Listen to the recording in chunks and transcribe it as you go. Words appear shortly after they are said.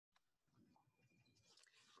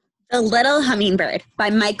The Little Hummingbird by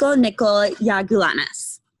Michael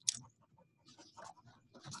Yagoulanis.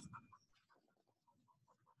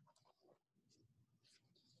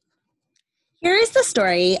 Here is the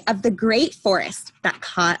story of the great forest that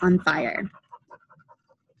caught on fire.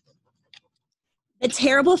 The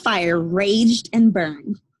terrible fire raged and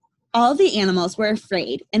burned. All the animals were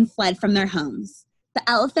afraid and fled from their homes. The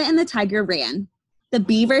elephant and the tiger ran. The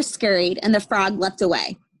beaver scurried and the frog leapt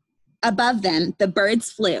away. Above them, the birds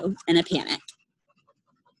flew in a panic.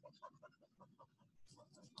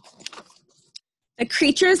 The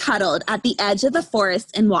creatures huddled at the edge of the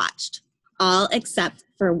forest and watched, all except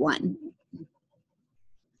for one.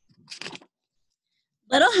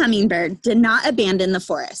 Little Hummingbird did not abandon the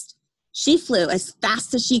forest. She flew as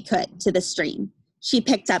fast as she could to the stream. She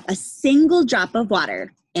picked up a single drop of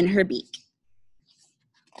water in her beak.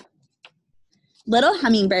 Little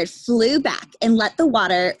Hummingbird flew back and let the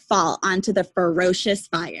water fall onto the ferocious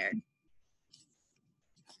fire.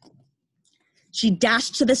 She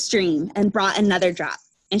dashed to the stream and brought another drop,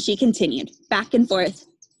 and she continued back and forth,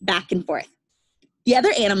 back and forth. The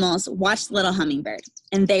other animals watched Little Hummingbird,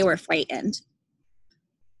 and they were frightened.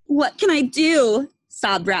 "What can I do?"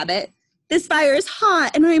 sobbed Rabbit. "This fire is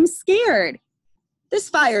hot, and I am scared." "This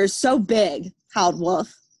fire is so big," howled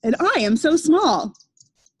Wolf, "and I am so small."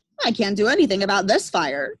 "I can't do anything about this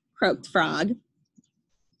fire," croaked Frog.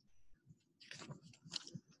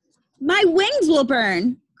 "My wings will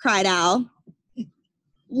burn," cried Owl.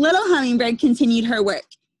 Little Hummingbird continued her work.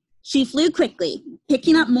 She flew quickly,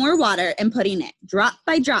 picking up more water and putting it, drop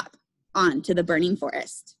by drop, onto the burning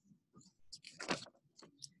forest.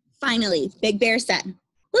 Finally, Big Bear said,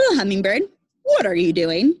 "Little Hummingbird, what are you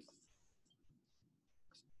doing?"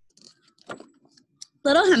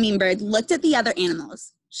 Little Hummingbird looked at the other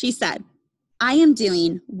animals. She said, "I am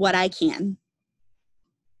doing what I can."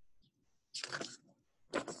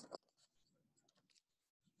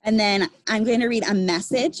 And then I'm going to read a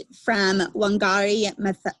message from Wangari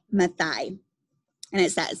Maathai. And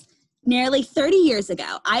it says, "Nearly 30 years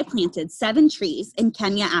ago, I planted 7 trees in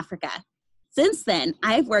Kenya, Africa. Since then,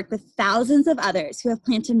 I have worked with thousands of others who have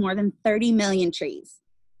planted more than 30 million trees.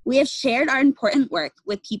 We have shared our important work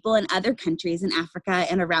with people in other countries in Africa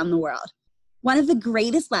and around the world. One of the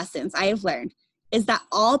greatest lessons I have learned is that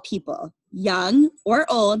all people, young or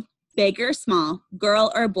old, big or small,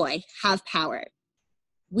 girl or boy, have power.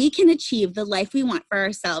 We can achieve the life we want for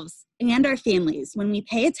ourselves and our families when we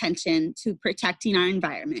pay attention to protecting our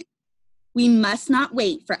environment. We must not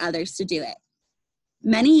wait for others to do it.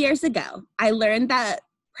 Many years ago, I learned that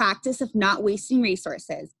practice of not wasting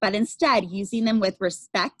resources, but instead using them with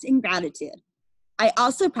respect and gratitude. I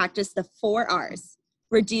also practice the 4 R's: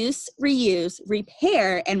 reduce, reuse,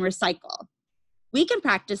 repair, and recycle. We can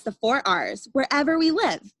practice the 4 R's wherever we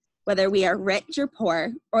live, whether we are rich or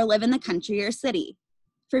poor, or live in the country or city.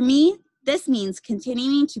 For me, this means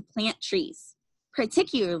continuing to plant trees,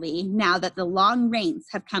 particularly now that the long rains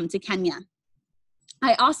have come to Kenya.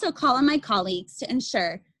 I also call on my colleagues to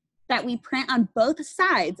ensure that we print on both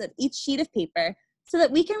sides of each sheet of paper so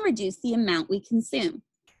that we can reduce the amount we consume.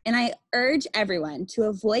 And I urge everyone to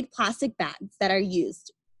avoid plastic bags that are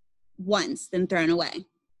used once then thrown away."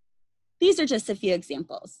 These are just a few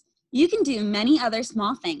examples. You can do many other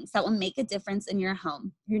small things that will make a difference in your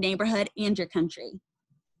home, your neighborhood, and your country.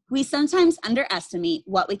 We sometimes underestimate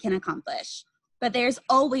what we can accomplish, but there's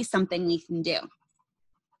always something we can do.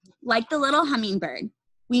 Like the little hummingbird,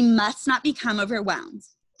 we must not become overwhelmed,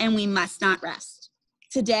 and we must not rest.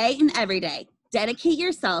 Today and every day, dedicate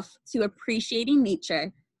yourself to appreciating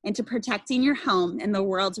nature and to protecting your home and the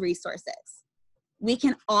world's resources. We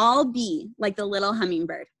can all be like the little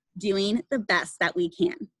hummingbird, doing the best that we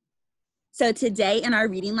can. So today in our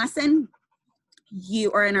reading lesson,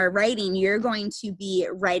 in our writing, you're going to be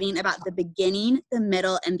writing about the beginning, the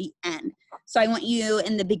middle, and the end. So I want you,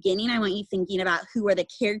 in the beginning, I want you thinking about who are the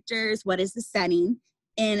characters, what is the setting.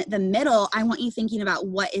 In the middle, I want you thinking about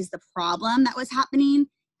what is the problem that was happening.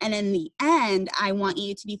 And in the end, I want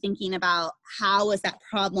you to be thinking about how was that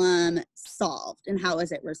problem solved and how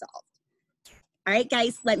was it resolved. All right,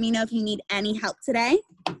 guys, let me know if you need any help today.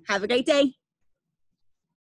 Have a great day.